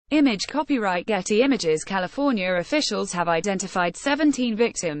image copyright Getty Images. California officials have identified 17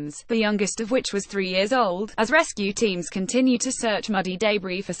 victims, the youngest of which was 3 years old, as rescue teams continue to search muddy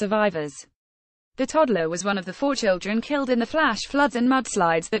debris for survivors. The toddler was one of the 4 children killed in the flash floods and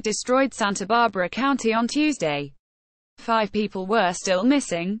mudslides that destroyed Santa Barbara County on Tuesday. 5 people were still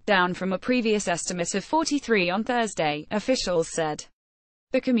missing, down from a previous estimate of 43 on Thursday, officials said.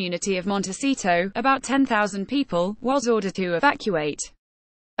 The community of Montecito, about 10,000 people, was ordered to evacuate.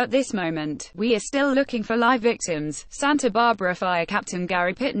 At this moment, we are still looking for live victims, Santa Barbara Fire Captain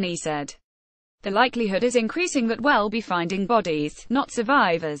Gary Pitney said. The likelihood is increasing that we'll be finding bodies, not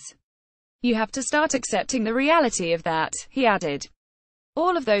survivors. You have to start accepting the reality of that, he added.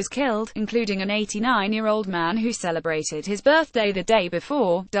 All of those killed, including an 89-year-old man who celebrated his birthday the day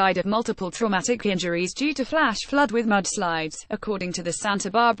before, died of multiple traumatic injuries due to flash flood with mudslides, according to the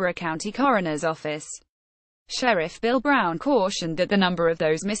Santa Barbara County Coroner's Office. Sheriff Bill Brown cautioned that the number of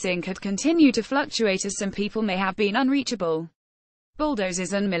those missing could continue to fluctuate as some people may have been unreachable.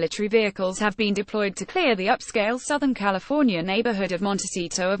 Bulldozers and military vehicles have been deployed to clear the upscale Southern California neighborhood of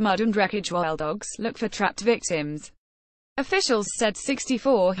Montecito of mud and wreckage while dogs look for trapped victims. Officials said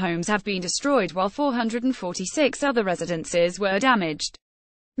 64 homes have been destroyed while 446 other residences were damaged.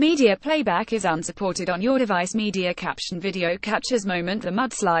 Media playback is unsupported on your device. Media caption video captures moment the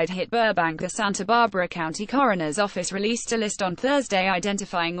mudslide hit Burbank. The Santa Barbara County Coroner's Office released a list on Thursday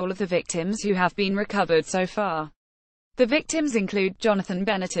identifying all of the victims who have been recovered so far. The victims include Jonathan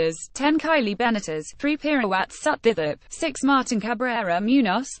Benitez, 10 Kylie Benitez, 3 Pirouat Sutdithip, 6 Martin Cabrera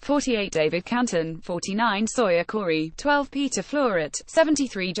Munoz, 48 David Canton, 49 Sawyer Corey, 12 Peter Floret,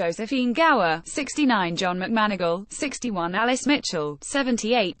 73 Josephine Gower, 69 John McManigal, 61 Alice Mitchell,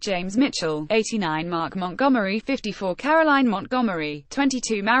 78 James Mitchell, 89 Mark Montgomery, 54 Caroline Montgomery,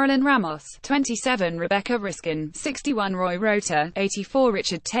 22 Marilyn Ramos, 27 Rebecca Riskin, 61 Roy Rota, 84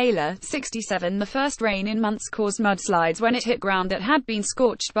 Richard Taylor, 67 The first rain in months caused mudslides when it hit ground that had been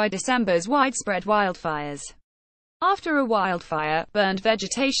scorched by December's widespread wildfires. After a wildfire, burned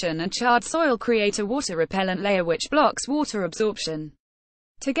vegetation and charred soil create a water repellent layer which blocks water absorption.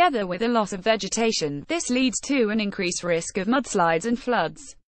 Together with a loss of vegetation, this leads to an increased risk of mudslides and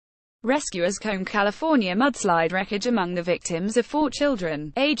floods. Rescuers combed California mudslide wreckage. Among the victims of 4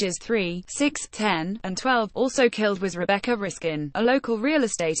 children, ages 3, 6, 10, and 12. Also killed was Rebecca Riskin, a local real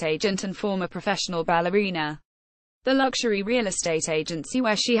estate agent and former professional ballerina. The luxury real estate agency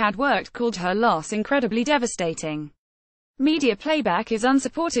where she had worked called her loss incredibly devastating. Media playback is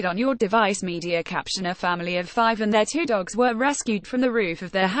unsupported on your device. Media caption: a family of 5 and their 2 dogs were rescued from the roof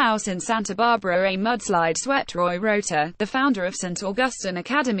of their house in Santa Barbara. A mudslide swept Roy Rota, the founder of St. Augustine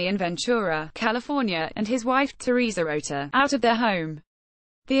Academy in Ventura, California, and his wife, Teresa Rota, out of their home.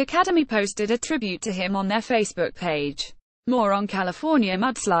 The Academy posted a tribute to him on their Facebook page. More on California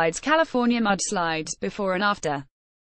mudslides. California mudslides, before and after.